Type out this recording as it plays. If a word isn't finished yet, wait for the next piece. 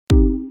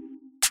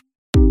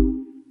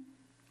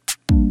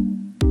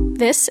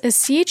This is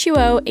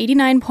CHUO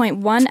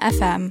 89.1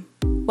 FM.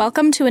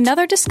 Welcome to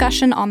another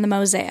discussion on The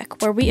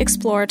Mosaic, where we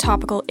explore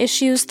topical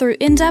issues through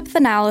in-depth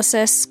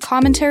analysis,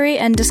 commentary,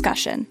 and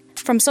discussion.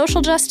 From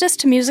social justice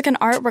to music and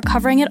art, we're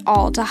covering it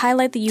all to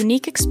highlight the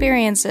unique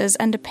experiences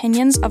and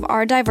opinions of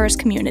our diverse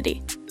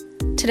community.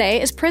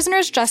 Today is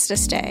Prisoners'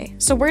 Justice Day,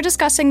 so we're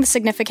discussing the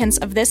significance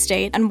of this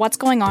date and what's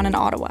going on in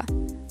Ottawa.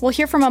 We'll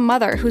hear from a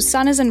mother whose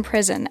son is in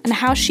prison and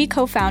how she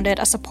co-founded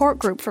a support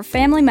group for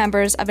family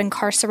members of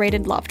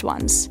incarcerated loved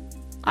ones.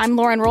 I'm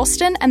Lauren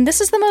Rolston, and this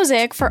is The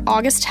Mosaic for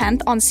August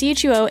 10th on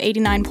CHUO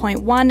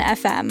 89.1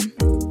 FM.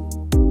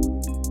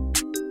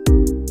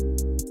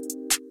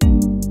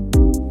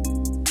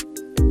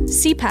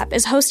 CPEP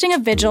is hosting a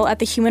vigil at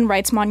the Human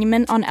Rights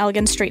Monument on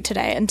Elgin Street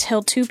today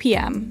until 2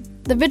 p.m.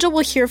 The vigil will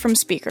hear from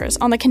speakers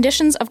on the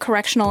conditions of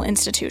correctional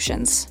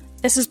institutions.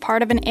 This is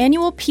part of an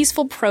annual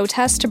peaceful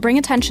protest to bring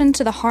attention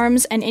to the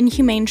harms and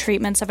inhumane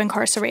treatments of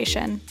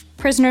incarceration.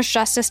 Prisoners'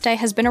 Justice Day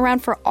has been around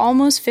for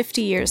almost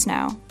 50 years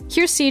now.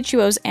 Here's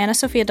CHUO's Ana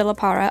Sofia de la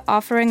Parra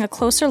offering a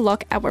closer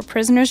look at where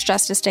Prisoners'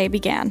 Justice Day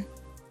began.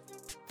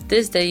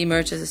 This day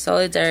emerged as a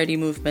solidarity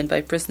movement by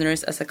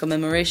prisoners as a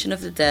commemoration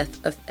of the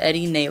death of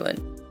Eddie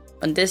Nayland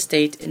on this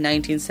date in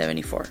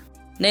 1974.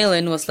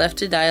 Nayland was left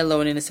to die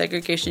alone in a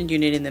segregation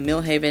unit in the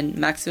Millhaven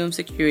Maximum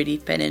Security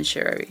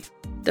Penitentiary.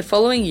 The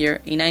following year,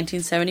 in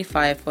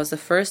 1975, was the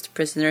first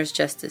Prisoners'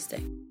 Justice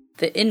Day.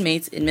 The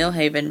inmates in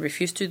Millhaven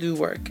refused to do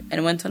work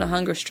and went on a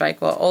hunger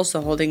strike while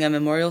also holding a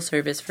memorial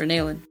service for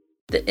Nayland.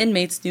 The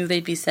inmates knew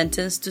they'd be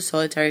sentenced to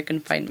solitary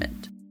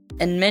confinement,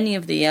 and many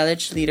of the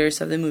alleged leaders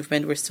of the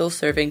movement were still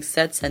serving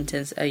said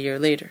sentence a year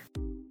later.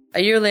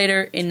 A year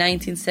later, in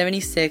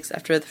 1976,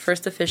 after the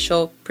first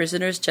official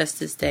Prisoners'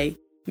 Justice Day,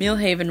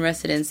 Millhaven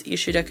residents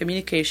issued a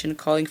communication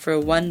calling for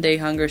one-day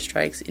hunger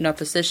strikes in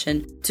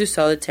opposition to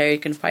solitary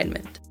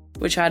confinement,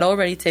 which had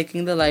already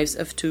taken the lives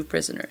of two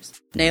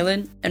prisoners,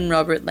 Nayland and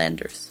Robert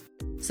Landers.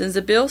 Since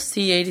the bill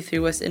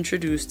C-83 was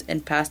introduced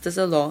and passed as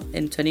a law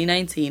in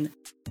 2019,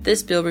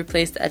 this bill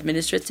replaced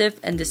administrative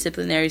and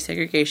disciplinary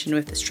segregation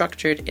with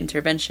structured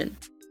intervention.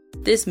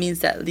 This means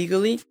that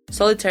legally,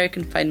 solitary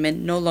confinement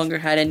no longer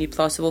had any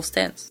plausible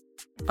stance.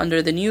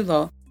 Under the new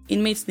law,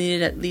 inmates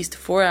needed at least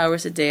 4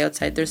 hours a day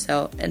outside their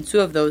cell, and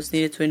 2 of those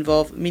needed to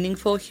involve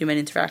meaningful human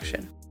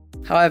interaction.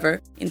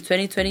 However, in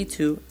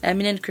 2022,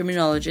 eminent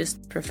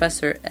criminologist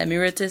Professor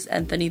Emeritus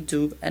Anthony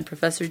Dube and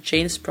Professor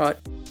Jane Sprott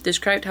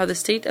described how the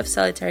state of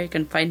solitary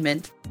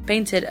confinement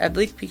painted a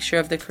bleak picture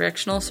of the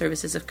correctional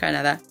services of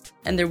Canada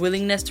and their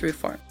willingness to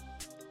reform.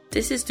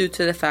 This is due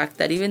to the fact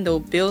that even though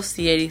Bill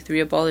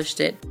C-83 abolished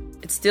it,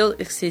 it still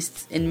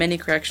exists in many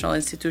correctional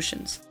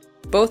institutions.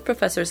 Both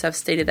professors have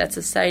stated that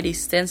society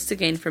stands to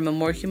gain from a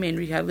more humane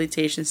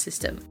rehabilitation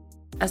system,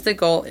 as the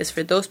goal is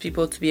for those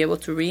people to be able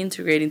to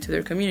reintegrate into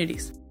their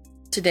communities.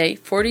 Today,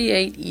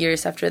 48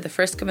 years after the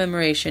first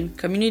commemoration,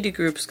 community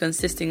groups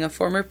consisting of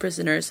former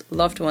prisoners,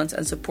 loved ones,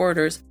 and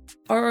supporters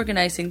are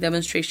organizing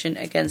demonstration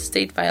against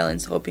state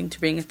violence, hoping to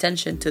bring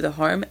attention to the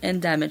harm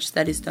and damage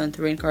that is done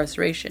through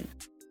incarceration,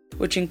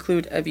 which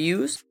include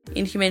abuse,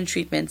 inhumane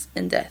treatments,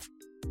 and death.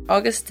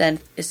 August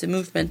 10th is a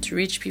movement to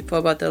reach people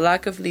about the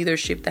lack of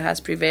leadership that has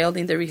prevailed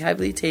in the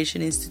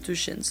rehabilitation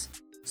institutions,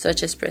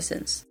 such as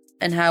prisons,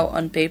 and how,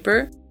 on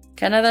paper,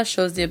 Canada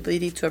shows the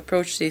ability to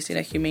approach this in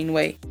a humane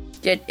way,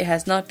 yet it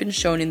has not been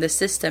shown in the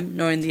system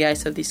nor in the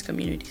eyes of these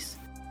communities.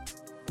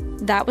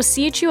 That was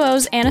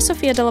CHUO's Ana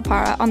Sofia de la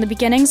Parra on the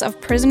beginnings of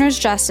Prisoners'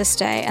 Justice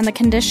Day and the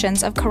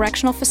conditions of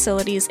correctional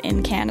facilities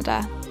in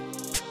Canada.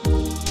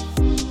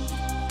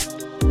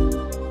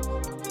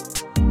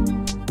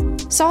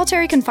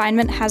 Solitary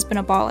confinement has been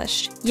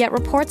abolished, yet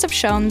reports have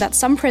shown that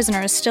some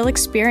prisoners still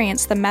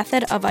experience the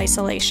method of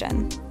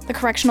isolation. The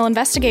correctional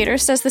investigator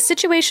says the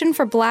situation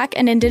for Black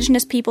and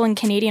Indigenous people in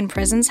Canadian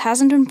prisons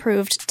hasn't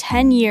improved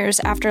 10 years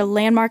after a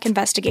landmark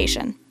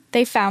investigation.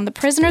 They found the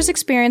prisoners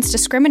experienced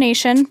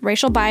discrimination,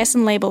 racial bias,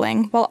 and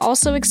labeling, while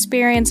also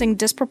experiencing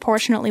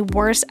disproportionately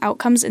worse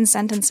outcomes in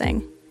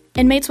sentencing.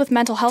 Inmates with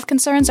mental health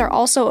concerns are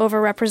also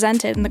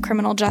overrepresented in the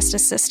criminal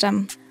justice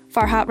system.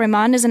 Farhat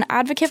Rehman is an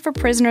advocate for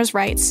prisoners'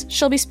 rights.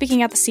 She'll be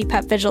speaking at the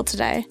CPEP vigil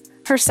today.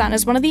 Her son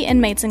is one of the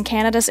inmates in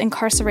Canada's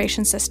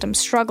incarceration system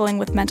struggling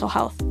with mental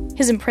health.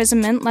 His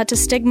imprisonment led to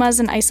stigmas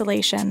and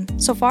isolation,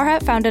 so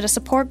Farhat founded a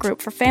support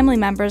group for family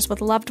members with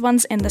loved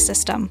ones in the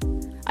system.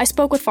 I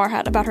spoke with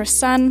Farhat about her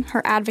son,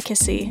 her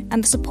advocacy,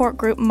 and the support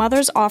group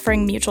Mothers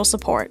Offering Mutual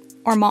Support,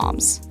 or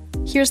MOMS.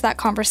 Here's that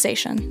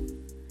conversation.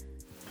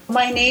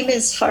 My name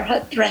is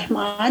Farhat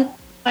Rehman.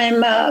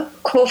 I'm a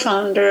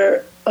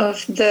co-founder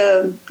of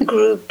the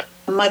group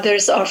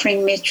Mothers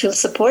Offering Mutual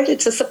Support.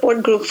 It's a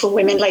support group for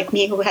women like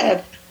me who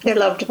have their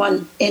loved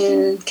one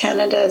in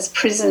Canada's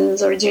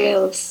prisons or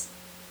jails.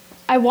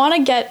 I want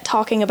to get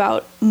talking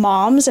about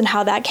MOMS and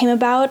how that came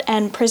about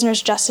and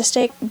Prisoners' Justice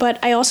Day, but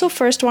I also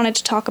first wanted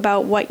to talk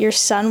about what your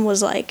son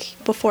was like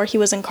before he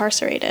was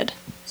incarcerated.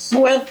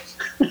 Well,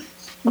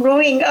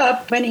 growing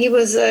up when he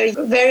was a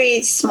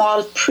very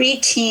small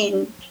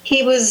preteen,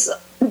 he was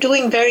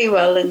doing very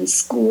well in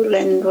school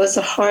and was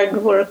a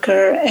hard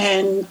worker.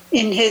 And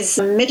in his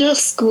middle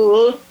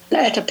school,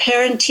 at a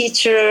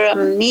parent-teacher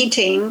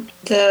meeting,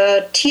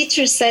 the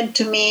teacher said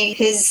to me,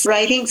 his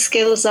writing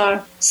skills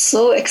are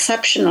so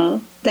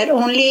exceptional that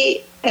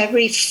only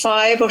every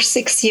 5 or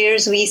 6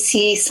 years we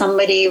see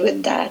somebody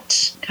with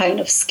that kind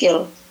of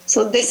skill.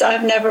 So this,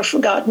 I've never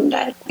forgotten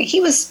that. He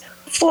was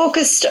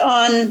focused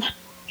on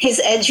his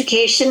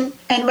education.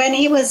 And when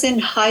he was in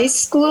high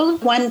school,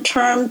 one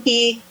term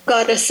he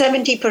got a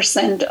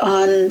 70%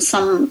 on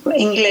some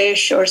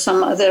English or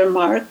some other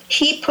mark.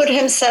 He put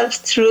himself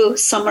through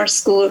summer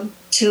school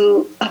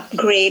to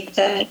upgrade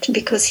that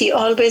because he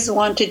always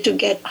wanted to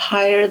get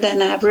higher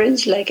than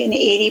average, like an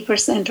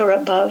 80% or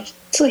above.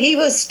 So he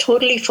was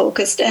totally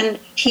focused, and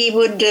he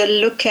would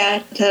look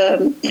at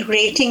the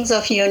ratings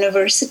of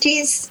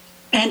universities.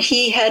 And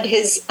he had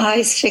his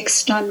eyes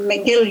fixed on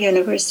McGill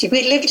University.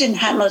 We lived in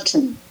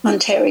Hamilton,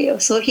 Ontario.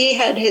 So he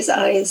had his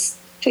eyes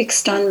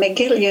fixed on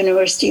McGill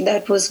University.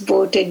 That was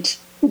voted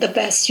the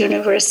best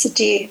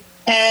university.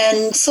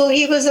 And so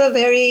he was a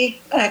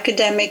very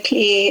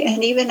academically,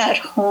 and even at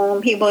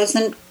home, he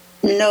wasn't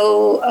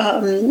no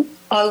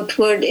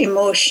outward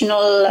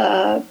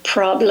emotional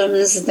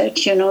problems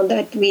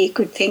that we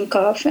could think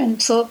of.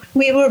 And so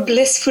we were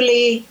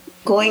blissfully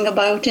going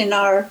about in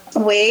our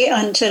way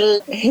until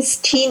his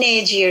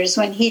teenage years,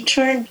 when he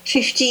turned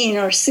 15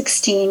 or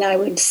 16, I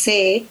would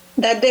say,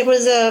 that there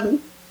was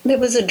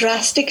a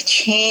drastic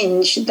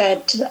change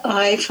that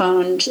I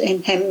found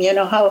in him. You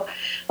know, how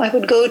I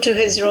would go to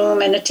his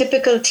room, and a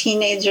typical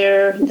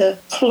teenager, the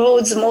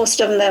clothes,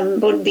 most of them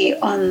would be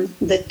on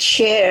the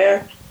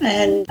chair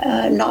and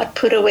not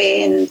put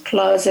away in the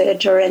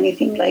closet or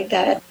anything like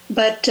that.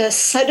 But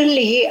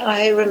suddenly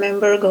I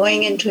remember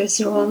going into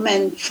his room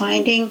and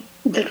finding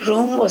the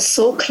room was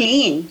so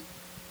clean.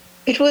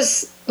 It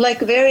was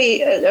like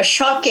very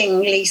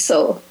shockingly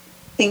so.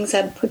 Things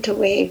had put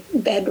away,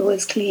 bed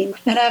was clean.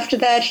 And after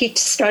that, he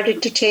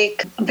started to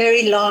take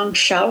very long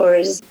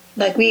showers.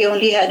 Like, we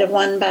only had a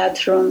one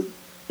bathroom,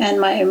 and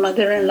my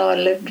mother-in-law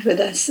lived with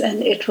us,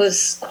 and it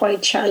was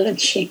quite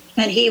challenging.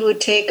 And he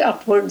would take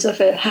upwards of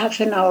a half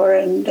an hour,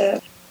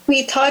 and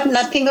we thought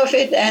nothing of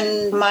it,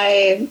 and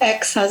my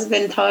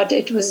ex-husband thought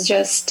it was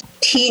just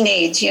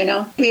teenage, you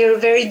know. We were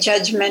very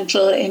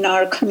judgmental in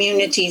our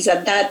communities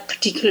at that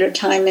particular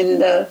time in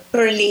the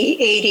early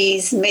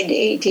 80s,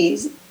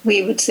 mid-80s.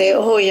 We would say,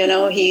 oh, you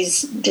know,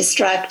 he's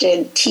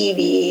distracted,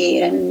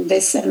 TV and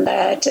this and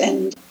that,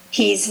 and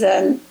he's,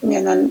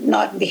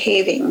 not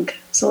behaving.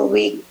 So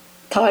we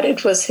thought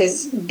it was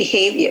his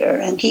behavior,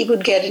 and he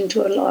would get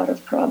into a lot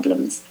of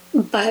problems.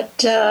 But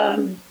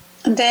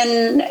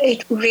then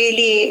it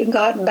really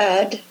got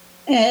bad,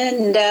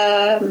 and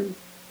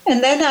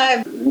then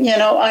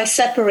I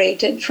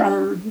separated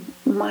from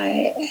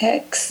my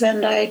ex,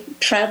 and I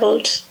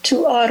traveled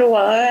to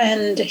Ottawa,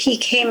 and he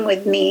came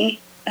with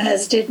me,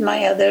 as did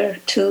my other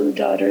two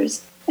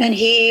daughters. And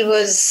he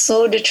was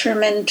so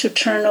determined to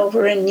turn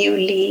over a new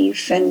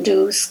leaf and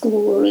do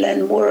school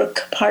and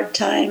work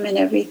part-time and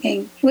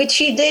everything, which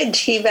he did.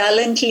 He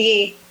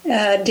valiantly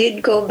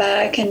did go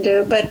back and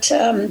do, but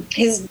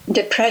his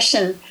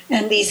depression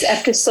and these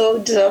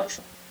episodes of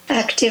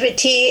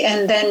activity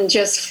and then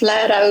just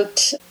flat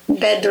out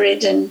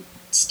bedridden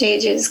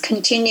stages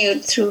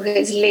continued through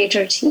his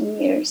later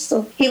teen years.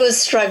 So he was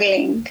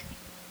struggling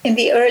in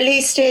the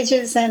early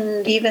stages,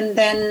 and even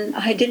then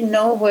I didn't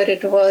know what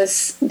it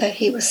was that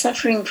he was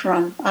suffering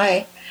from.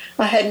 I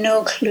had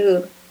no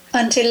clue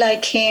until I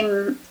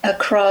came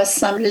across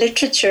some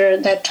literature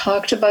that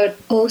talked about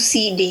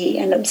OCD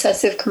and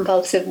obsessive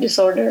compulsive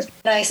disorder.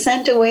 I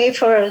sent away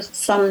for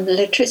some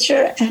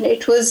literature, and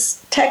it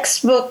was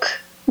textbook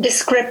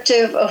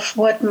descriptive of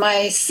what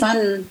my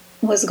son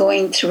was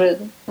going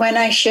through. When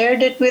I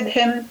shared it with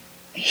him,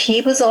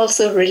 he was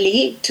also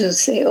relieved to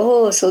say,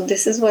 oh, so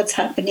this is what's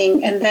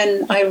happening. And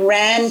then I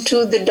ran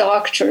to the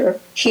doctor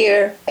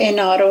here in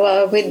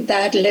Ottawa with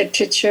that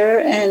literature,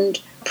 and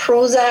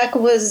Prozac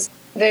was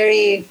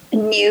very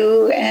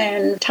new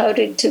and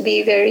touted to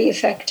be very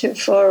effective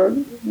for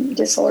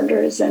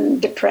disorders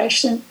and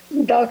depression.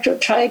 The doctor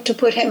tried to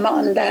put him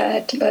on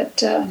that,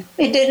 but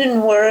it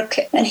didn't work.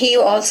 And he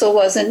also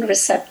wasn't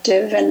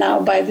receptive. And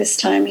now by this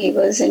time he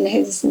was in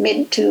his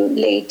mid to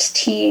late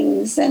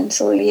teens. And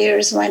so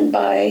years went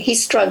by. He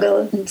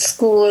struggled in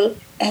school,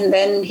 and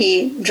then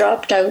he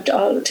dropped out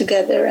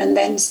altogether, and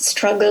then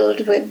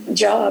struggled with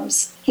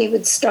jobs. He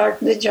would start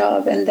the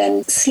job and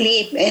then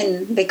sleep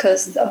in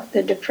because of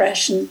the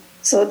depression.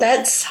 So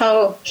that's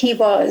how he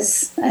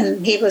was.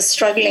 And he was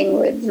struggling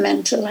with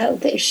mental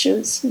health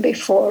issues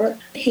before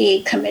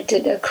he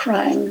committed a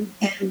crime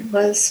and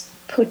was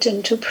put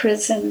into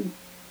prison.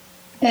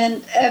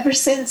 And ever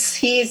since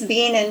he's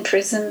been in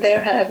prison,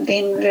 there have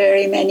been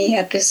very many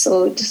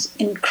episodes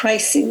in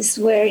crises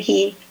where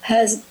he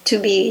has to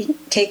be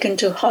taken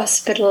to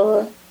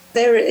hospital.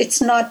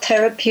 It's not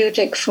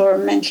therapeutic for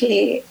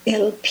mentally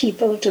ill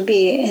people to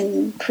be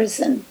in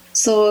prison.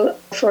 So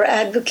for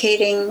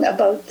advocating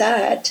about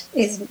that,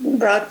 it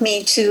brought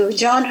me to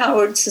John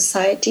Howard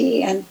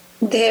Society, and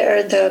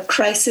there, the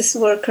crisis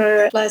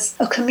worker plus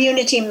a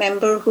community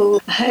member who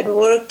had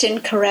worked in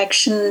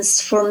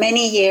corrections for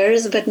many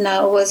years, but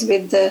now was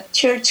with the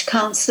Church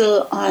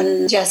Council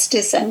on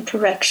Justice and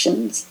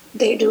Corrections.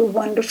 They do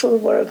wonderful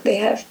work. They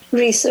have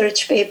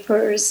research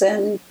papers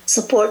and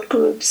support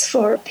groups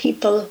for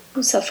people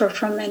who suffer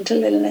from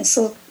mental illness.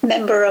 So,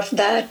 member of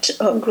that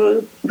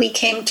group, we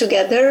came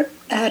together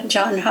at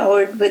John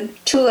Howard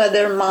with 2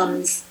 other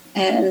moms,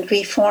 and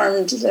we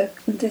formed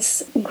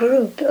this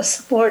group, a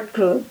support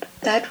group.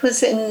 That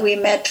was we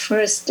met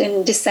first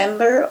in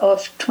December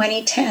of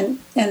 2010,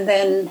 and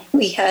then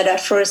we had our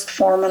first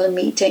formal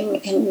meeting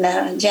in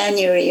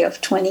January of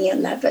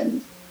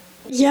 2011.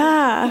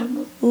 Yeah,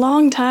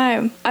 long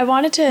time. I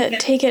wanted to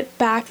take it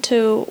back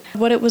to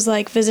what it was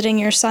like visiting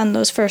your son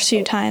those first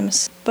few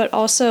times. But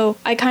also,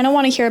 I kind of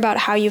want to hear about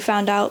how you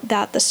found out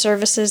that the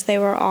services they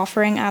were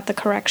offering at the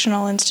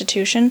correctional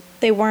institution,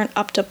 they weren't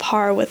up to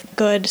par with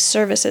good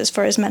services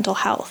for his mental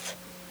health.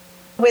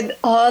 With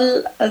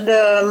all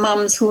the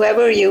moms,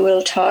 whoever you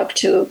will talk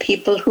to,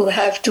 people who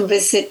have to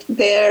visit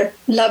their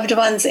loved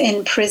ones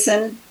in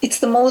prison,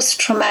 it's the most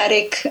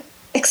traumatic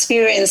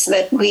experience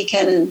that we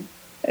can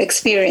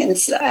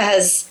experience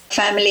as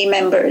family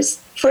members.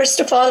 First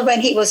of all,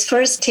 when he was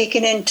first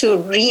taken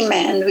into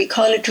remand, we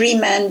call it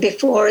remand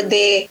before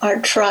they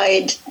are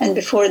tried and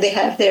before they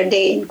have their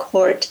day in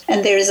court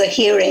and there is a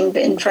hearing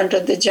in front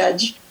of the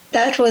judge.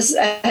 That was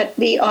at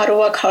the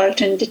Ottawa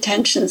Carleton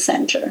Detention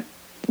Center.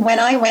 When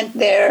I went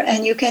there,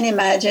 and you can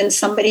imagine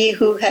somebody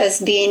who has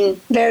been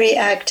very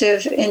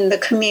active in the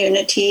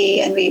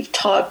community, and we've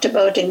talked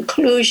about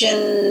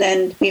inclusion,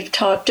 and we've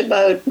talked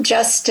about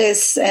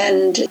justice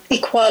and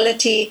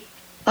equality.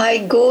 I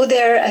go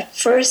there at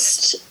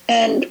first,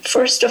 and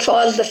first of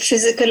all, the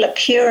physical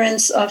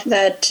appearance of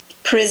that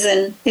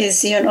prison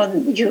is,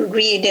 you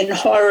read in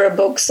horror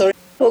books or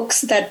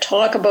books that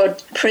talk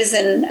about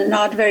prison,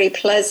 not very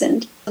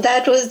pleasant.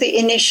 That was the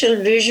initial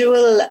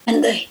visual,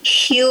 and the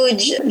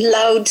huge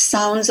loud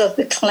sounds of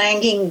the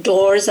clanging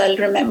doors, I'll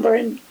remember.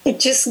 And it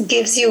just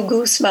gives you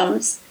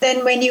goosebumps.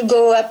 Then when you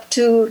go up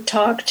to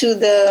talk to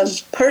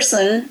the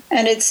person,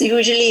 and it's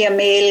usually a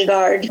male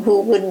guard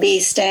who would be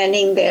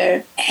standing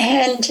there,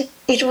 and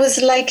it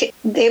was like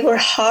they were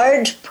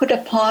hard put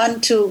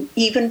upon to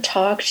even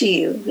talk to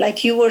you.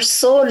 Like you were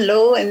so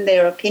low in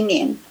their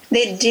opinion.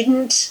 They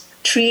didn't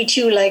treat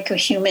you like a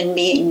human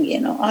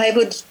being, I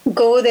would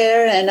go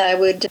there and I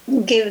would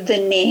give the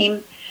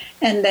name,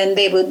 and then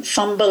they would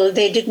fumble.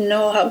 They didn't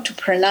know how to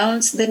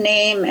pronounce the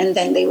name, and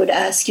then they would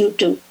ask you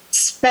to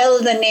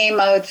spell the name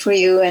out for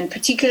you, and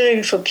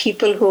particularly for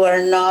people who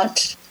are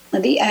not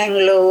the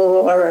Anglo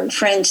or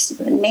French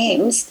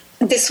names.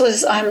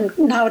 I'm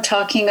now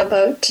talking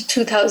about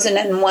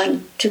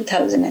 2001,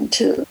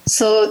 2002.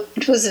 So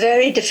it was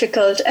very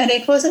difficult. And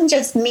it wasn't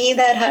just me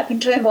that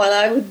happened to him. While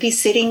I would be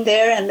sitting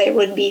there, and there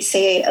would be,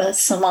 say, a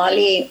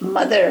Somali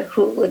mother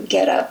who would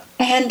get up.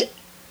 And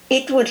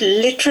it would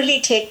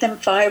literally take them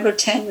 5 or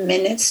 10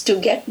 minutes to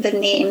get the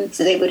names.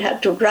 They would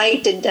have to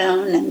write it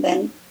down, and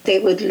then they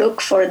would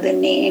look for the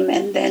name,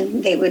 and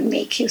then they would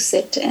make you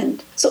sit.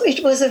 And so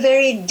it was a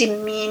very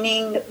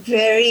demeaning,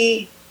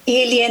 very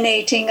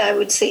alienating, I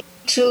would say,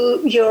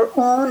 to your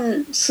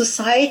own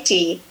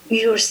society.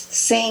 You're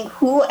saying,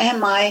 who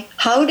am I?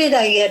 How did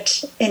I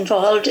get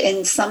involved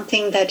in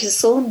something that is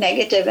so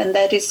negative and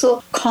that is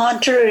so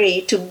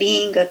contrary to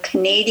being a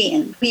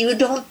Canadian? You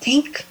don't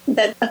think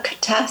that a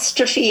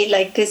catastrophe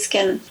like this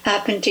can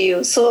happen to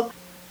you. So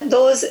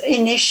those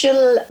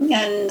initial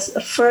and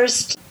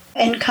first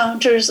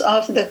encounters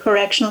of the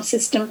correctional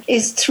system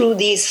is through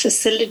these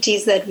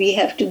facilities that we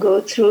have to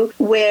go through,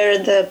 where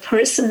the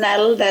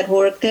personnel that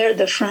work there,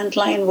 the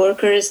frontline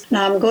workers,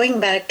 now I'm going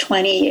back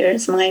 20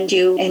 years, mind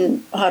you,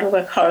 in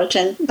Ottawa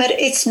Carleton, but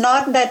it's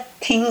not that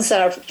things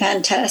are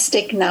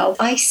fantastic now.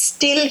 I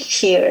still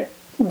hear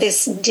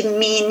this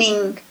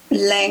demeaning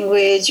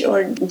language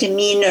or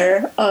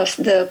demeanor of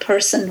the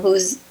person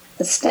who's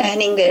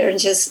standing there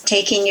just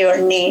taking your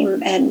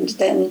name and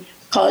then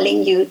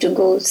calling you to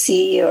go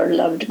see your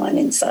loved one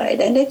inside.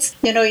 And it's,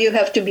 you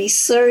have to be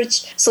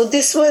searched. So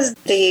this was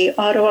the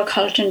Ottawa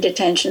Carleton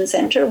Detention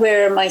Center,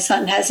 where my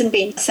son hasn't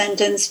been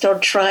sentenced or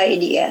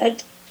tried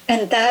yet.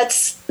 And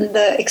that's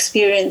the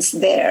experience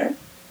there.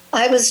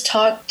 I was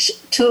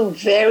talked to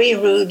very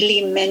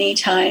rudely many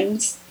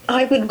times.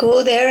 I would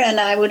go there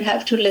and I would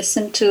have to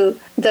listen to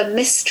the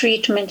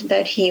mistreatment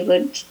that he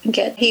would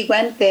get. He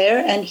went there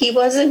and he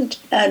wasn't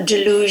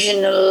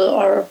delusional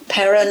or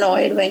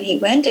paranoid when he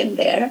went in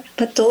there,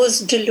 but those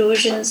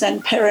delusions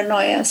and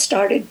paranoia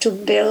started to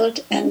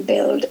build and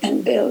build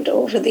and build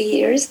over the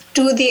years,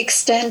 to the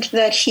extent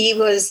that he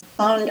was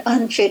found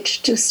unfit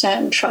to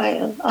stand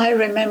trial. I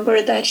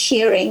remember that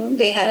hearing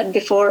they had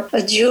before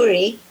a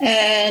jury,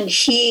 and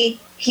he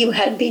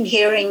had been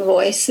hearing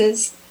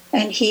voices,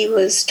 and he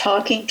was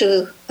talking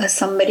to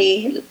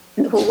somebody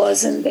who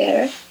wasn't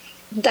there.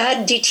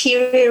 That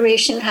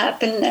deterioration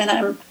happened, and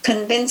I'm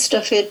convinced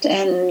of it,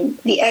 and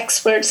the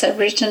experts have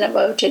written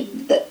about it.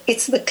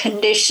 It's the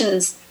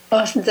conditions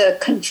of the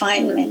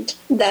confinement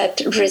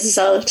that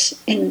result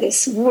in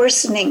this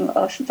worsening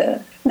of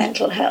the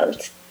mental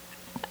health.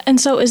 And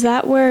so is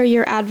that where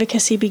your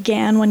advocacy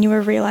began, when you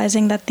were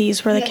realizing that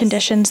these were the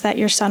conditions that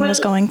your son was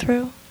going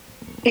through?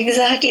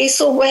 Exactly.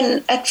 So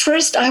when at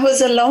first I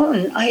was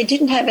alone, I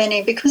didn't have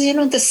any, because,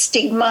 the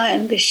stigma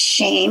and the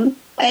shame,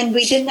 and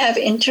we didn't have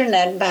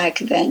internet back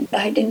then.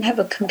 I didn't have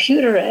a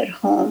computer at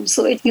home.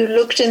 So you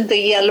looked in the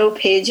yellow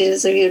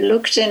pages, or you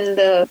looked in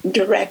the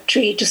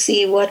directory to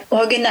see what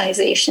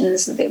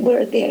organizations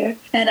were there.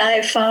 And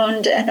I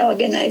found an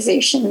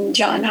organization,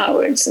 John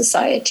Howard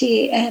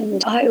Society,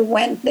 and I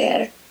went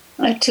there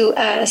to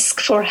ask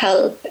for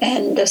help.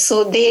 And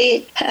so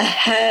they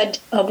had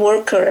a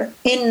worker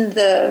in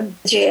the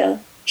jail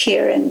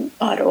here in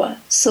Ottawa.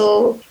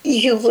 So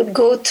you would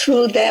go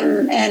through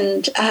them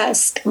and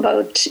ask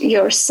about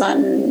your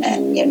son,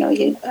 and,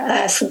 you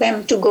ask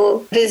them to go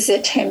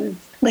visit him.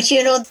 But,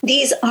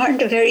 these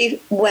aren't very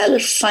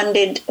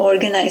well-funded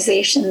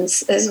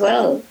organizations as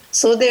well.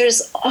 So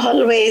there's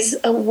always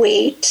a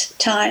wait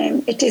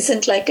time. It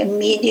isn't like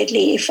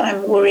immediately, if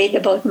I'm worried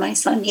about my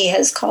son, he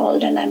has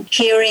called and I'm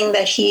hearing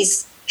that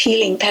he's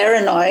feeling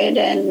paranoid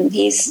and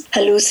he's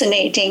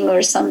hallucinating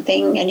or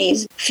something and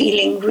he's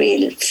feeling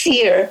real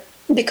fear,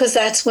 because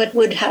that's what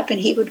would happen.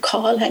 He would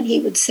call and he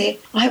would say,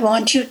 I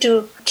want you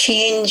to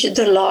change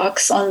the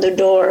locks on the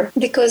door,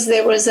 because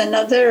there was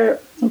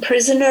another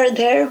prisoner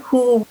there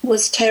who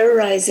was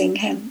terrorizing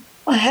him.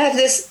 I have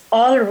this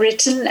all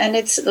written, and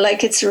it's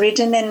like it's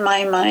written in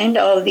my mind,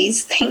 all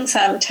these things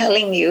I'm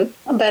telling you.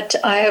 But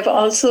I have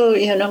also,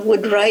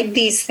 would write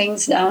these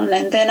things down,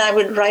 and then I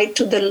would write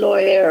to the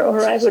lawyer,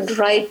 or I would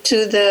write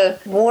to the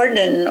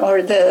warden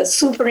or the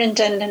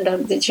superintendent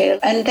of the jail.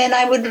 And then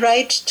I would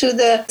write to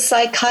the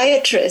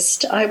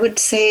psychiatrist. I would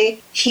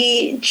say,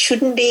 he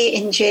shouldn't be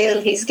in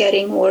jail. He's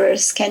getting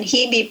worse. Can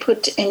he be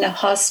put in a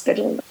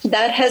hospital?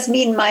 That has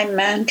been my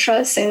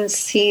mantra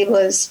since he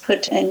was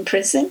put in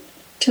prison,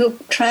 to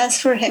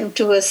transfer him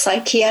to a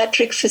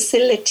psychiatric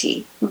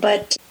facility.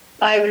 But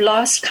I've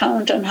lost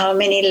count on how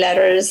many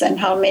letters and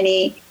how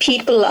many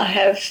people I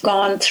have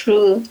gone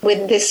through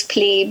with this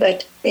plea.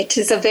 But it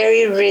is a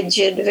very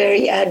rigid,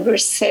 very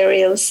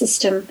adversarial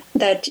system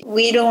that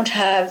we don't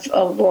have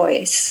a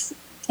voice.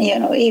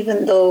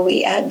 Even though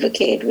we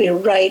advocate, we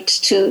write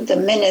to the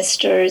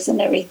ministers and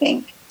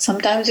everything.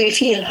 Sometimes we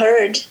feel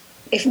heard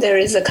if there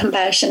is a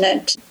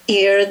compassionate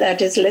ear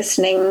that is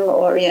listening,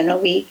 or,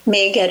 we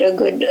may get a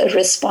good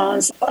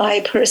response. I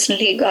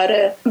personally got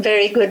a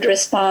very good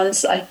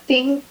response. I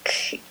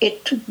think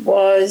it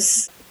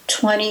was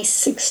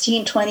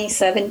 2016,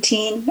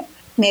 2017,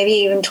 maybe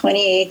even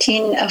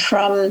 2018,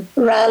 from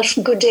Ralph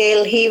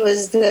Goodale. He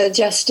was the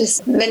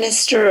Justice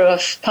Minister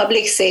of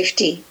Public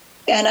Safety.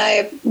 And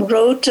I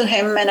wrote to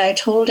him and I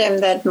told him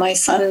that my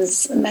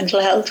son's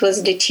mental health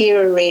was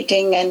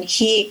deteriorating, and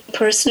he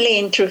personally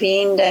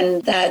intervened,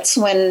 and that's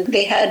when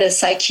they had a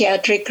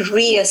psychiatric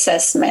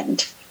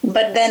reassessment.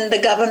 But then the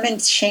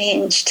government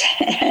changed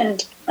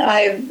and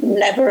I've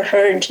never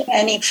heard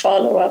any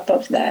follow-up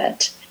of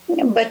that.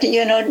 But,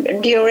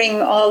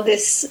 during all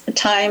this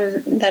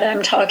time that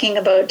I'm talking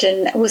about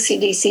in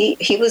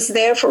OCDC, he was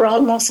there for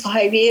almost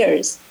 5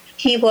 years.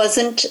 He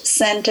wasn't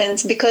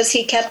sentenced because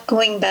he kept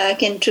going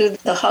back into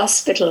the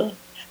hospital.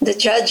 The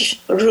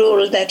judge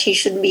ruled that he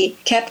should be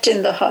kept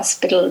in the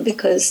hospital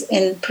because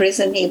in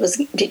prison he was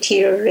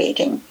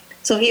deteriorating.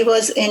 So he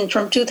was in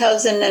from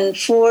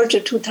 2004 to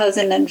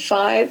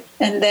 2005,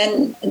 and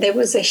then there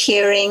was a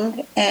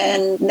hearing,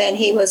 and then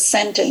he was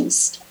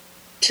sentenced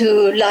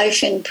to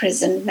life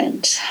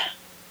imprisonment.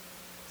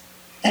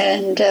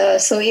 And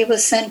so he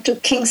was sent to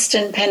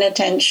Kingston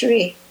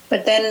Penitentiary.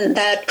 But then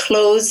that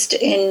closed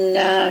in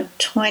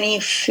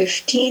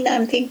 2015,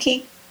 I'm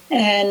thinking.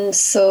 And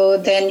so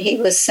then he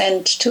was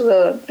sent to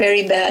a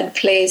very bad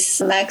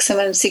place,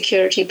 maximum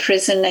security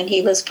prison, and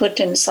he was put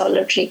in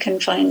solitary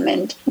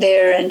confinement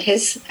there, and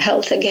his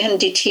health again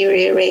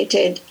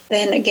deteriorated.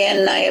 Then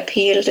again I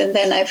appealed, and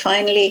then I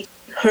finally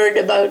heard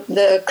about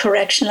the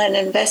correctional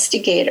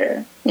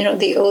investigator.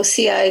 The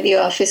OCI, the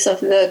Office of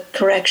the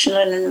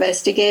Correctional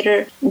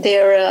Investigator,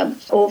 they're an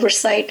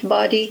oversight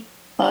body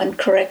on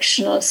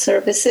correctional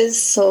services,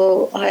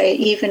 so I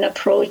even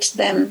approached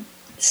them.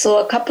 So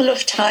a couple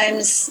of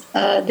times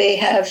they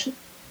have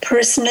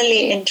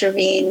personally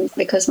intervened,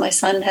 because my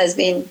son has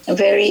been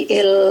very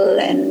ill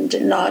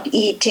and not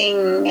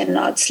eating and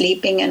not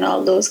sleeping and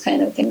all those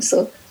kind of things.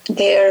 So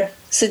their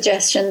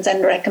suggestions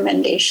and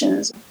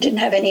recommendations didn't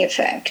have any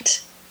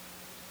effect.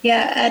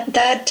 Yeah, at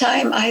that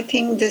time, I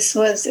think this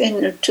was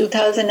in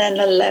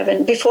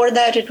 2011. Before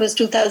that, it was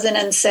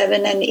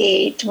 2007 and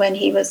 8 when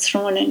he was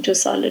thrown into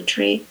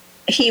solitary.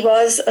 He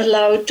was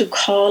allowed to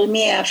call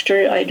me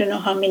after I don't know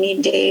how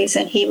many days,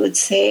 and he would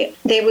say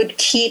they would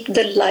keep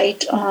the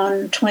light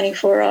on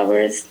 24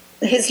 hours.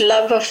 His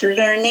love of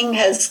learning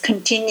has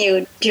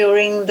continued.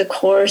 During the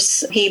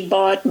course, he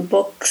bought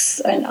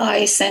books, and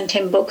I sent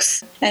him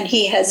books, and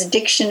he has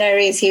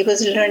dictionaries. He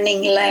was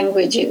learning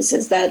languages,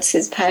 as that's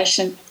his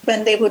passion.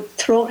 When they would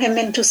throw him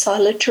into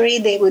solitary,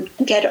 they would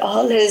get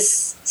all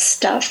his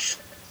stuff,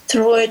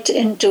 throw it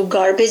into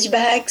garbage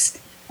bags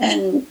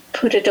and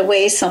put it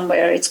away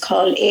somewhere. It's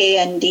called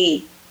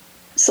A&D.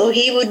 So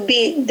he would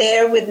be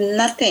there with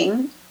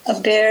nothing, a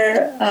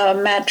bare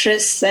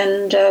mattress,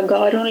 and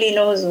God only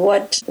knows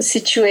what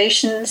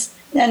situations.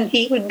 And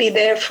he would be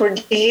there for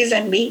days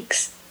and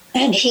weeks.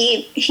 And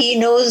he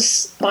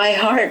knows by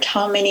heart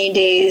how many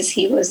days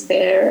he was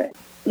there.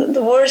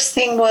 The worst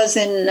thing was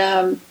in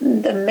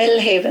the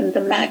Millhaven, the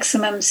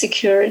maximum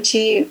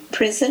security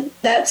prison.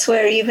 That's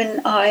where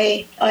even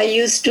I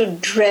used to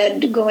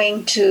dread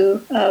going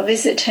to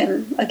visit him.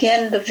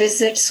 Again, the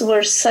visits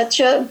were such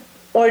a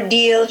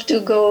ordeal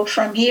to go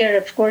from here,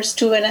 of course,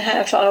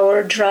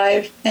 2.5-hour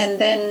drive. And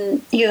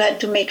then you had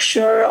to make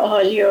sure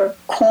all your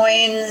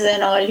coins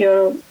and all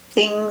your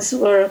things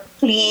were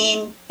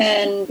clean,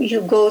 and you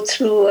go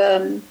through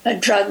a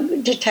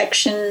drug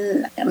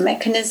detection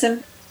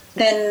mechanism.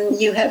 Then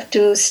you have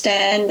to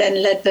stand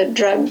and let the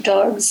drug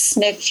dogs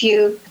sniff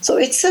you. So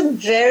it's a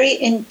very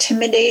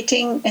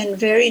intimidating and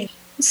very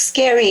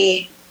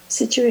scary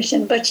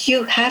situation. But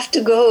you have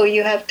to go.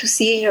 You have to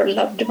see your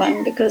loved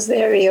one because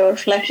they're your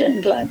flesh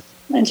and blood.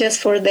 And just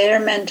for their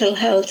mental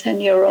health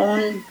and your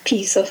own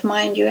peace of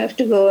mind, you have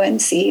to go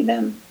and see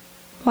them.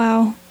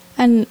 Wow.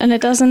 And it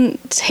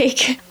doesn't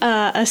take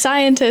a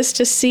scientist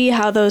to see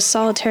how those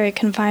solitary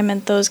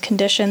confinement, those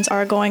conditions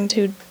are going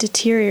to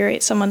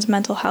deteriorate someone's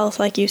mental health,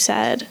 like you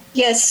said.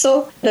 Yes,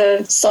 so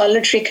the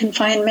solitary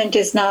confinement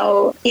is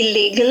now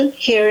illegal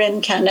here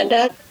in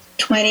Canada.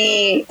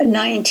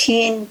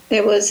 2019,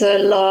 there was a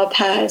law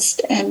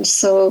passed, and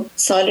so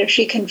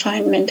solitary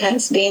confinement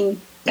has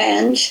been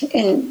banned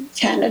in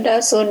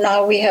Canada. So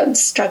now we have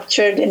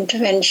structured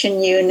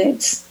intervention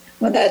units.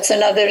 Well, that's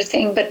another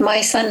thing. But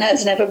my son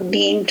has never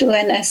been to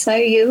an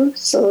SIU,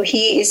 so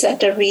he is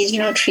at a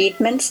regional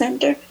treatment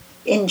center.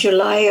 In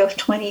July of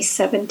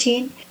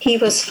 2017, he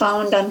was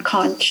found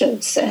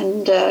unconscious,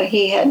 and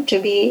he had to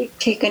be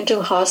taken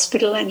to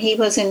hospital, and he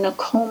was in a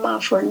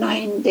coma for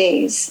 9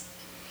 days.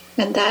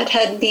 And that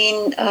had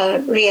been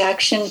a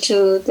reaction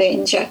to the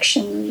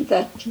injection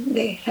that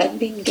they had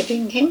been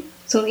giving him.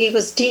 So he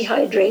was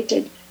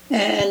dehydrated.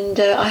 And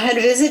I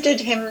had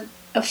visited him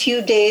a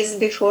few days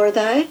before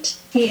that.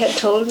 He had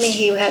told me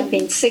he had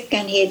been sick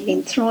and he had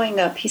been throwing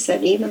up. He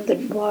said, even the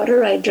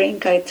water I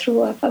drink, I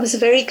threw up. I was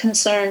very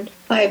concerned.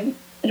 I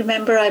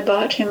remember I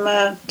bought him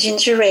a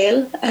ginger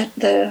ale at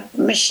the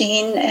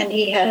machine, and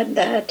he had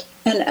that.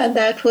 And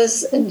that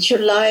was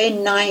July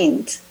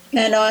 9th.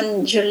 And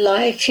on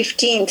July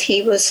 15th,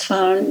 he was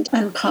found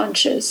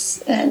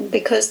unconscious. And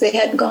because they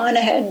had gone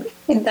ahead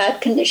in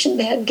that condition,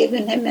 they had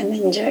given him an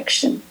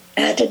injection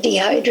at a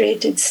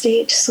dehydrated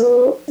state.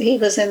 So he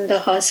was in the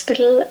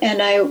hospital,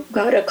 and I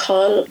got a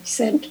call. He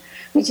said,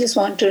 we just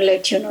want to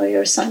let you know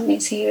your son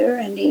is here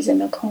and he's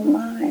in a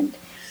coma. And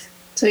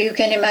so you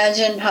can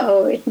imagine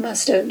how it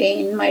must have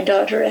been. My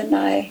daughter and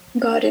I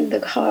got in the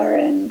car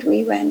and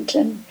we went,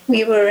 and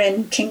we were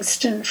in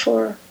Kingston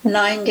for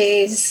 9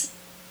 days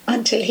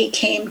until he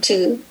came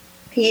to.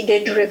 He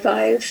did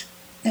revive,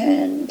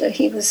 and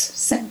he was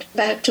sent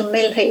back to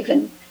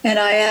Millhaven. And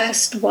I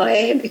asked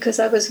why, because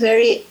I was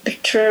very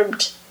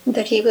perturbed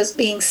that he was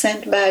being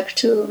sent back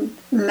to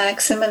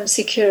maximum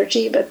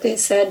security. But they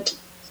said,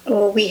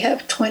 oh, we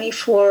have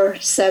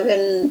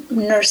 24/7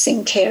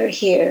 nursing care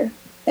here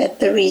at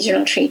the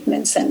regional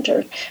treatment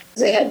center.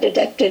 They had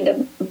detected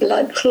a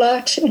blood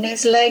clot in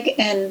his leg,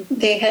 and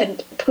they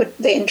had put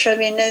the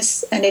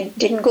intravenous, and it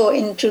didn't go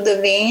into the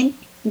vein.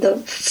 The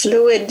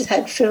fluid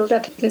had filled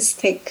up this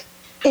thick.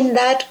 In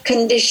that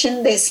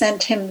condition, they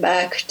sent him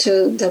back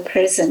to the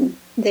prison.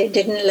 They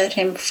didn't let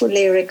him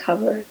fully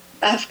recover.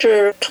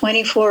 After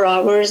 24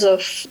 hours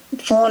of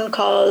phone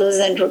calls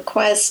and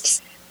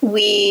requests,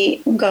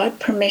 we got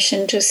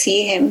permission to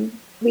see him.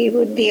 We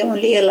would be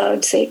only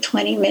allowed, say,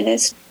 20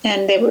 minutes,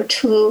 and there were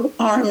 2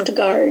 armed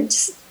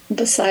guards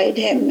beside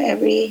him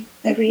every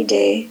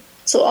day.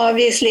 So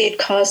obviously it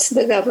cost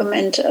the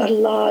government a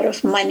lot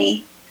of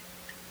money.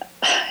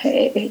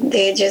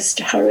 They just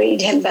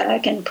hurried him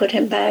back and put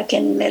him back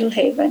in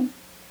Millhaven.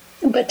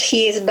 But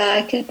he is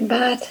back at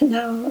Bath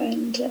now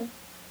and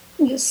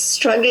just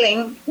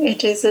struggling.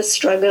 It is a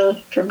struggle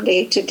from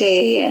day to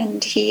day,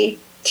 and he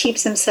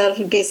keeps himself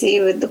busy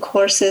with the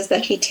courses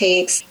that he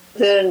takes.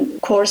 The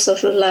course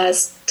of the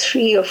last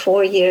 3 or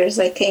 4 years,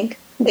 I think,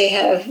 they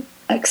have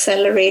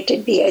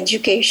accelerated the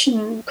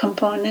education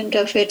component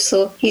of it.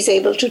 So he's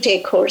able to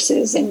take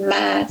courses in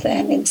math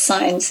and in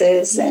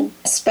sciences and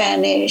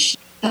Spanish,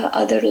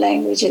 other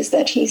languages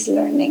that he's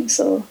learning.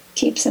 So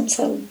keeps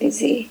himself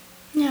busy.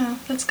 Yeah,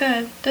 that's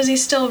good. Does he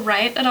still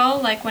write at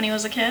all, like when he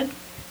was a kid?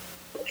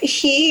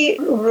 He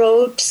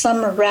wrote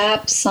some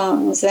rap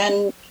songs,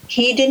 and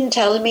he didn't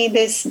tell me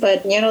this,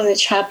 but the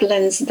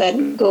chaplains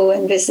that go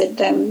and visit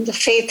them, the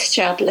faith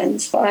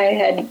chaplains, I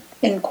had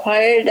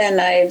inquired, and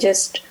I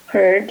just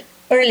heard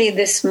early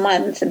this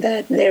month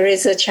that there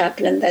is a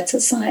chaplain that's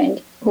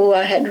assigned who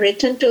I had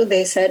written to.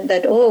 They said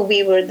that,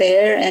 we were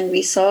there and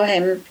we saw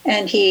him,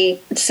 and he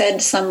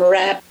said some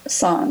rap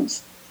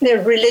songs.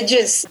 they're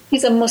religious.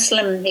 He's a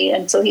Muslim,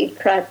 and so he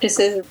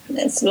practices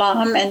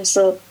Islam, and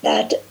so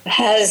that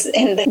has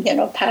in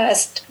the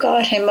past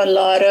got him a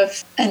lot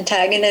of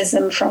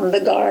antagonism from the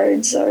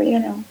guards or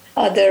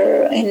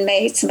other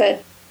inmates,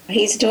 but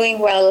he's doing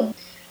well.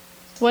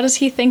 What does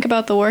he think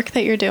about the work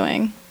that you're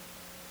doing?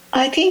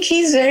 I think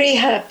he's very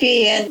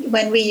happy. And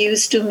when we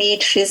used to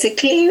meet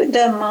physically,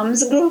 the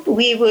moms group,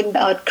 we would,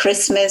 at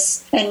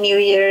Christmas and New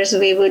Year's,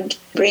 we would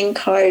bring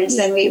cards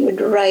and we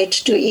would write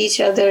to each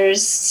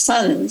other's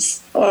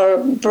sons or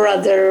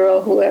brother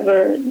or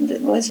whoever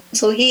it was.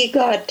 So he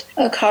got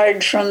a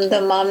card from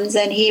the moms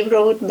and he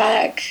wrote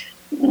back.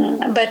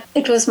 But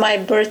it was my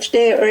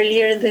birthday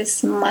earlier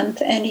this month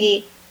and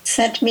he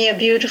sent me a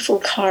beautiful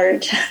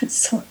card.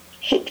 So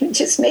it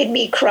just made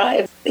me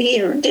cry. He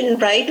didn't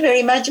write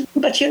very much,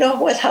 but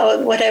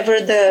whatever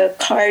the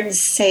cards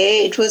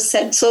say, it was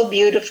said so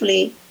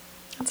beautifully.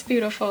 That's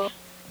beautiful.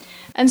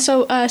 And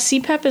so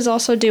CPEP is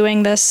also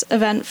doing this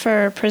event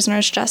for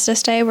Prisoners'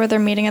 Justice Day where they're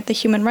meeting at the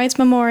Human Rights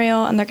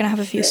Memorial and they're going to have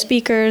a few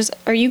speakers.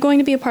 Are you going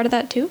to be a part of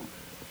that too?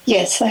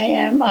 Yes, I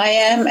am.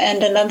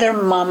 And another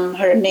mom,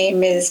 her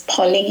name is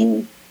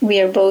Pauline.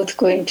 We are both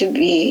going to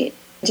be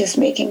just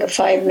making a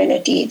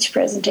 5-minute each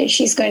presentation.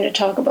 She's going to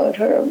talk about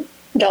her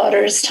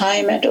daughter's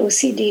time at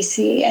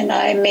OCDC, and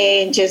I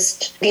may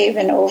just give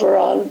an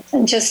overall,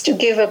 and just to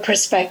give a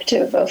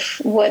perspective of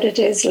what it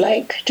is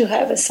like to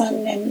have a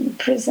son in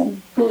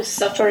prison who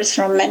suffers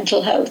from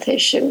mental health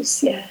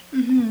issues. Yeah.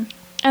 Mm-hmm.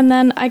 And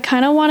then I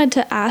kind of wanted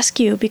to ask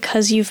you,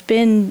 because you've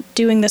been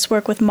doing this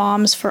work with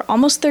moms for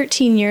almost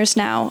 13 years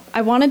now,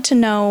 I wanted to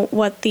know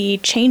what the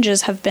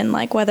changes have been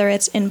like, whether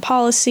it's in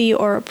policy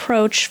or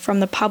approach from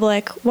the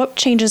public. What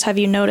changes have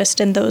you noticed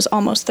in those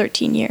almost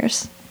 13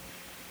 years?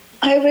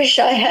 I wish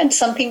I had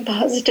something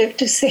positive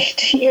to say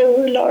to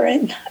you,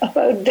 Lauren,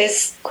 about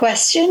this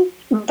question,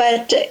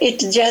 but it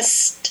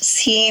just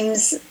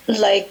seems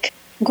like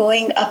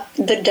going up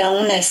the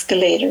down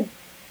escalator.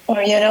 Or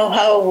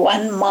how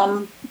one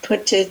mom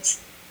put it,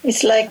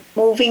 it's like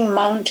moving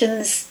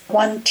mountains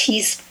 1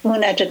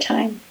 teaspoon at a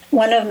time.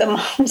 One of the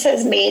moms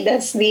has made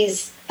us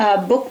these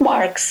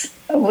bookmarks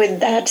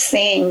with that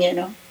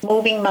saying,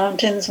 moving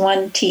mountains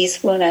 1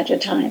 teaspoon at a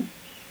time.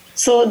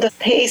 So the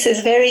pace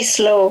is very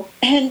slow.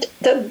 And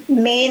the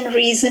main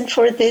reason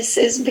for this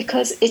is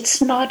because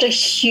it's not a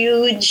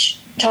huge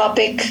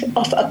topic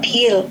of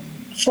appeal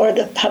for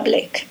the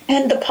public.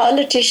 And the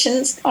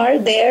politicians are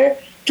there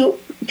to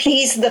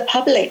please the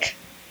public.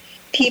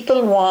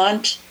 People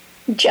want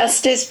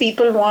justice,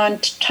 people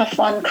want tough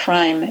on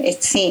crime,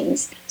 it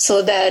seems,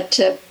 so that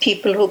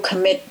people who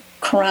commit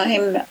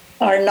crime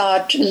are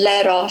not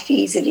let off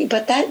easily.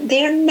 But that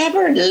they're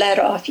never let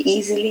off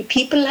easily.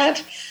 People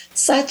have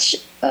such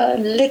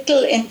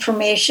little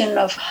information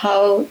of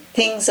how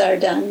things are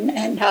done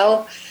and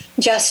how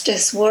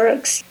justice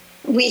works.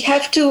 We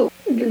have to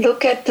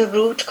look at the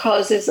root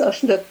causes of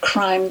the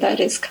crime that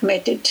is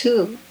committed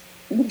too.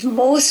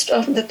 Most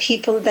of the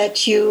people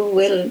that you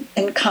will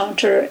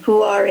encounter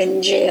who are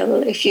in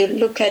jail, if you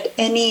look at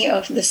any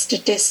of the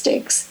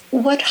statistics,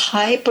 what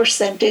high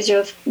percentage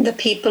of the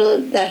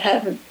people that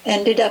have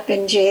ended up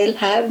in jail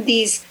have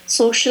these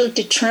social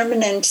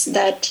determinants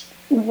that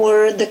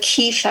were the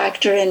key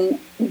factor in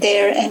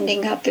their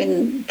ending up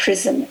in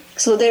prison.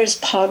 So there's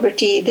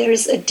poverty,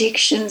 there's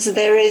addictions,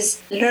 there is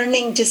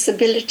learning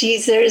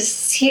disabilities, there's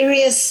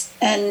serious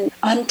and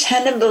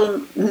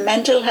untenable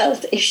mental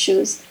health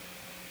issues.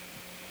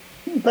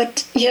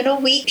 But,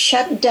 we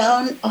shut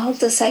down all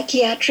the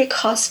psychiatric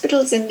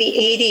hospitals in the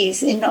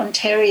 80s in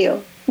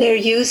Ontario. There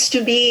used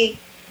to be,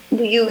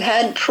 you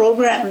had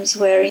programs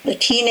where the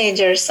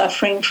teenagers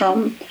suffering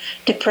from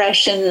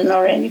depression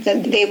or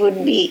anything, they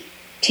would be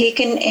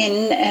taken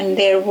in and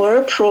there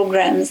were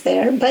programs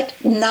there. But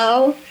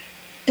now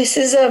this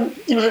is a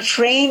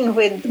refrain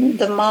with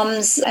the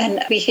moms,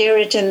 and we hear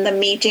it in the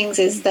meetings,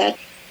 is that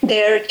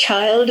their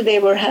child, they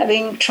were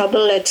having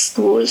trouble at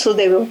school, so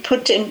they were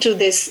put into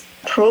this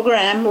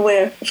program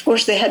where, of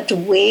course, they had to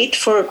wait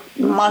for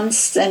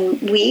months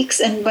and weeks.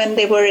 And when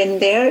they were in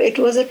there, it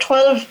was a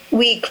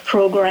 12-week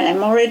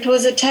program or it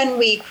was a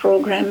 10-week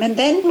program. And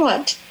then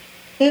what?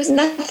 There's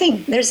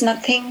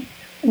nothing,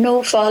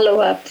 no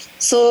follow-up.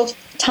 So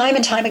time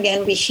and time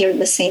again, we hear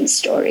the same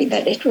story,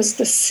 that it was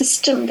the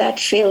system that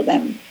failed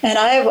them. And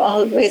I have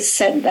always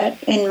said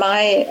that in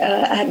my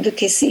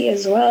advocacy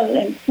as well.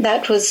 And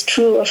that was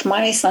true of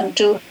my son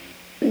too.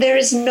 There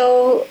is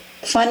no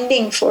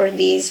funding for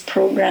these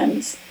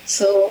programs.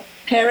 So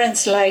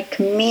parents like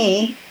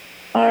me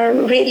are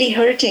really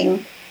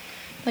hurting.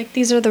 Like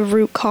these are the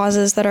root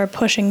causes that are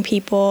pushing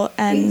people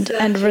and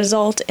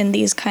result in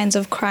these kinds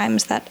of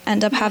crimes that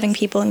end up having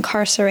people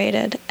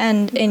incarcerated.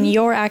 And in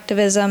your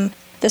activism,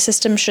 the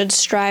system should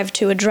strive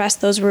to address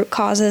those root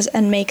causes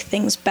and make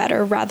things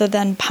better rather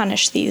than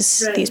punish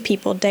these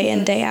people day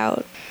in, day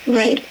out.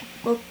 Right.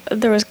 Well,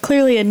 there was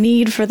clearly a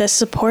need for this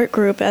support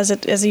group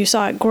as you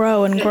saw it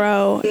grow and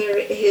grow. There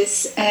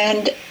is,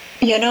 and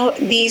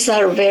these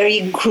are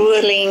very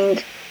grueling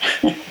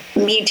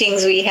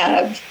meetings we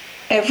have.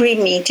 every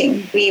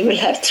meeting, we will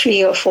have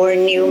 3 or 4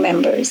 new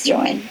members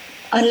join.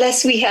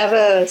 Unless we have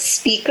a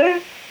speaker,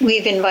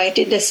 we've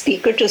invited a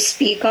speaker to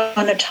speak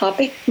on a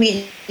topic.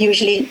 We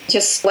usually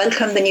just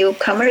welcome the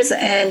newcomers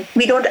and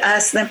we don't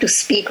ask them to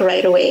speak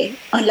right away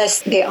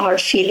unless they are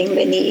feeling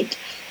the need.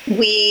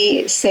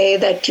 We say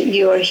that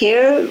you are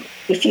here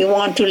if you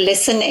want to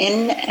listen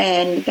in,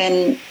 and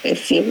then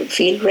if you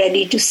feel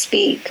ready to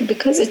speak,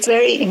 because it's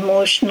very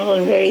emotional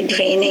and very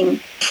draining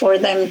for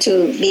them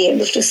to be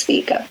able to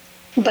speak up.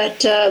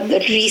 But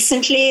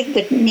recently,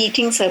 the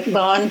meetings have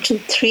gone to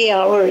 3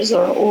 hours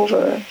or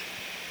over.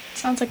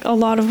 Sounds like a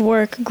lot of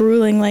work,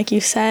 grueling, like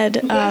you said,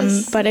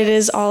 Yes, but it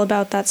is all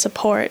about that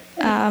support.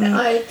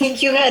 I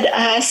think you had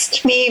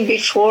asked me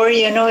before,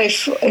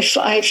 if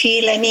I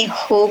feel any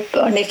hope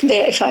and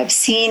if I've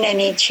seen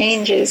any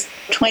changes.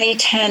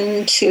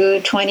 2010 to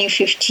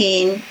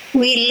 2015,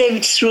 we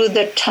lived through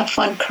the tough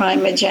on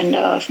crime agenda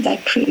of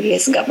that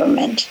previous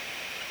government.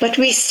 But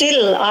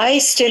I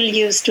still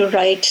used to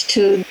write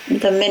to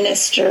the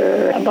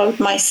minister about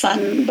my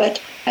son. But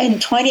in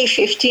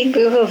 2015,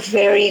 we were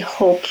very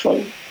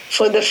hopeful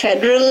for the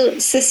federal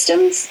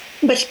systems.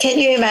 But can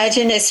you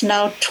imagine, it's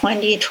now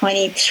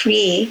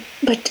 2023,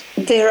 but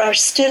there are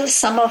still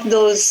some of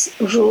those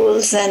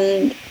rules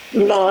and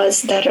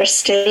laws that are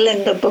still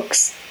in the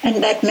books.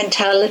 And that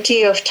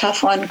mentality of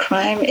tough on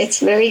crime, it's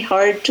very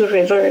hard to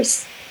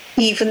reverse.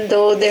 Even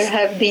though there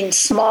have been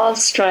small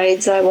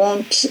strides, I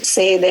won't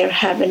say there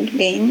haven't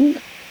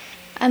been.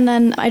 And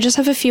then I just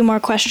have a few more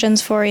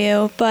questions for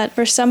you, but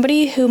for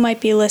somebody who might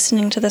be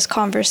listening to this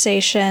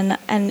conversation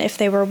and if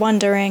they were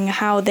wondering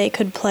how they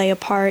could play a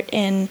part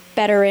in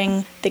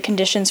bettering the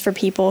conditions for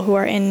people who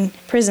are in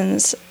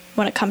prisons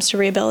when it comes to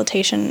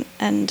rehabilitation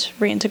and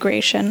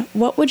reintegration,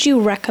 what would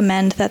you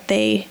recommend that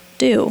they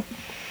do?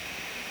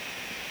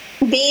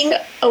 Being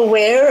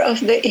aware of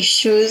the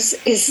issues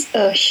is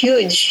a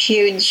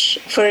huge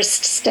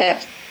first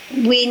step.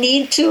 We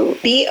need to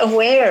be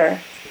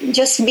aware.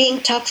 Just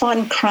being tough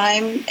on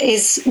crime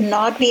is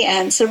not the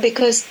answer,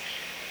 because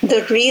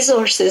the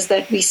resources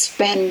that we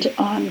spend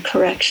on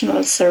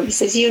correctional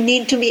services, you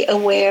need to be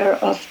aware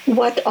of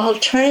what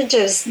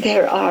alternatives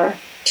there are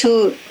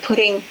to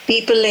putting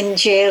people in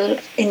jail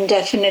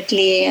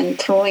indefinitely and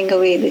throwing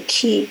away the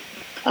key.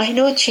 I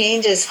know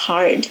change is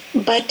hard,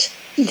 but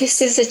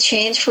this is a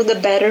change for the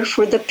better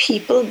for the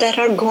people that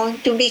are going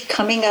to be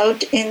coming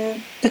out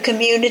in the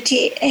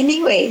community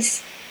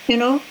anyways.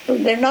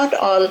 They're not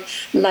all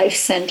life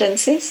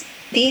sentences.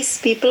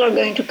 These people are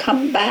going to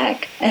come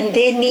back and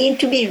they need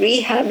to be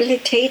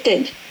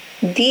rehabilitated.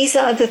 These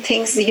are the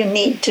things that you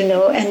need to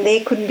know, and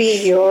they could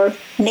be your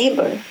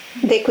neighbor.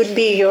 They could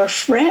be your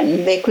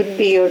friend. They could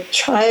be your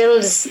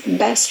child's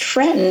best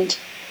friend.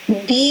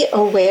 Be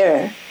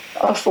aware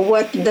of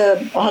what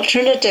the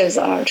alternatives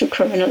are to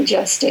criminal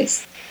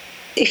justice.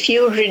 If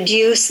you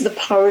reduce the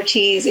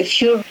poverties,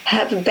 if you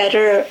have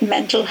better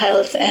mental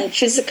health and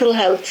physical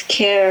health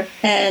care,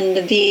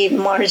 and the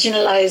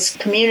marginalized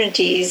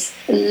communities,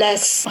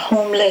 less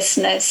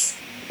homelessness,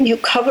 you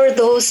cover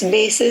those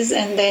bases,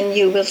 and then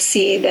you will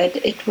see that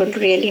it will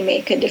really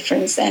make a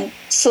difference. And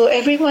so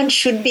everyone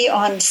should be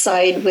on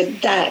side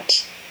with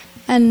that.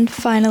 And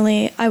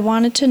finally, I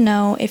wanted to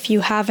know if you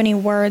have any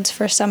words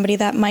for somebody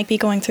that might be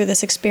going through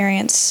this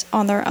experience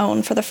on their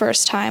own for the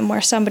first time,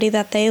 where somebody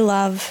that they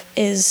love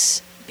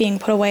is being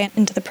put away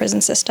into the prison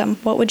system.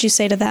 What would you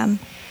say to them?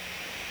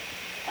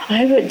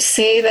 I would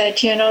say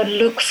that,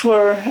 look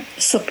for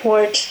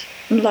support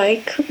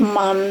like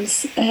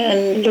moms,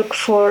 and look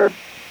for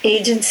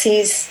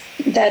agencies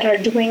that are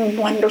doing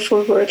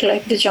wonderful work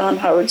like the John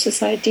Howard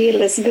Society,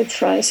 Elizabeth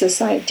Fry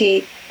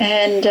Society.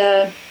 And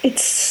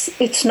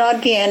it's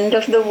not the end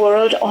of the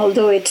world,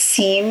 although it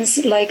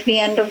seems like the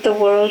end of the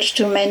world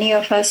to many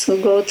of us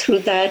who go through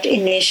that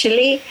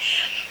initially.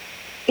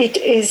 It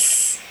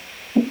is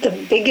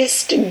the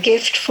biggest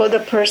gift for the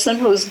person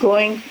who's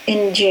going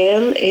in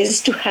jail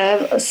is to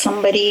have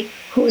somebody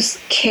who's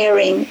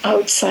caring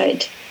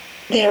outside.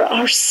 There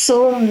are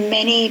so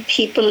many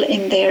people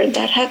in there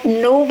that have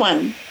no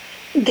one.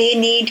 They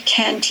need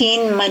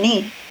canteen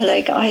money.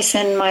 Like I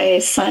send my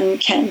son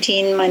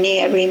canteen money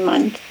every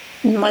month.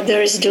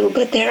 Mothers do,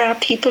 but there are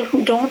people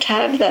who don't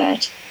have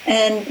that.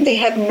 And they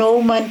have no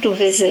one to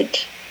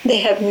visit. They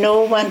have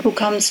no one who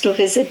comes to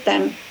visit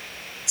them.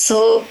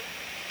 So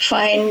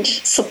find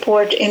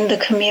support in the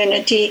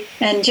community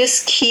and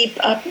just keep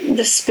up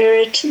the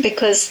spirit,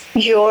 because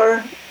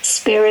your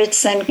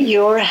spirits and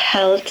your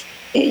health,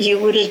 you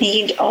will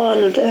need all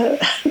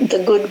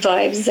the good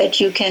vibes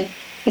that you can.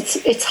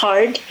 It's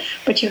hard,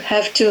 but you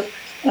have to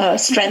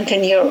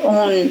strengthen your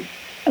own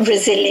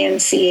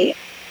resiliency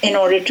in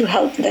order to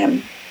help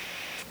them.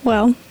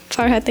 Well,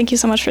 Farhat, thank you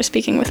so much for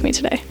speaking with me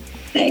today.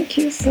 Thank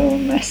you so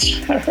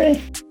much,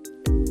 Farhat.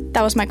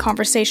 That was my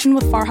conversation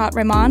with Farhat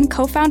Rehman,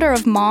 co-founder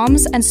of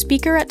Moms and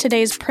speaker at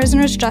today's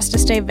Prisoners'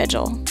 Justice Day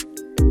Vigil.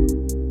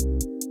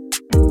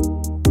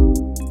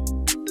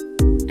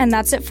 And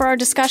that's it for our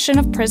discussion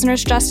of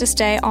Prisoners' Justice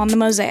Day on the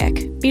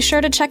Mosaic. Be sure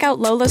to check out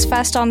Lola's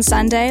Fest on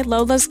Sunday.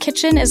 Lola's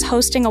Kitchen is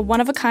hosting a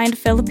one-of-a-kind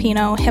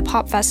Filipino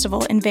hip-hop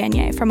festival in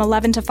Vanier from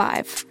 11 to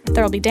 5.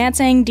 There will be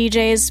dancing,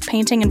 DJs,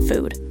 painting, and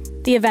food.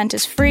 The event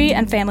is free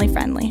and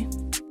family-friendly.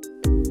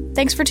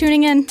 Thanks for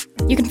tuning in.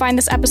 You can find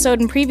this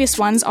episode and previous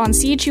ones on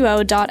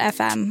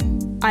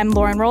chuo.fm. I'm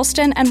Lauren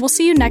Rolston, and we'll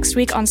see you next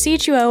week on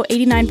CHUO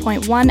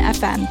 89.1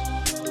 FM.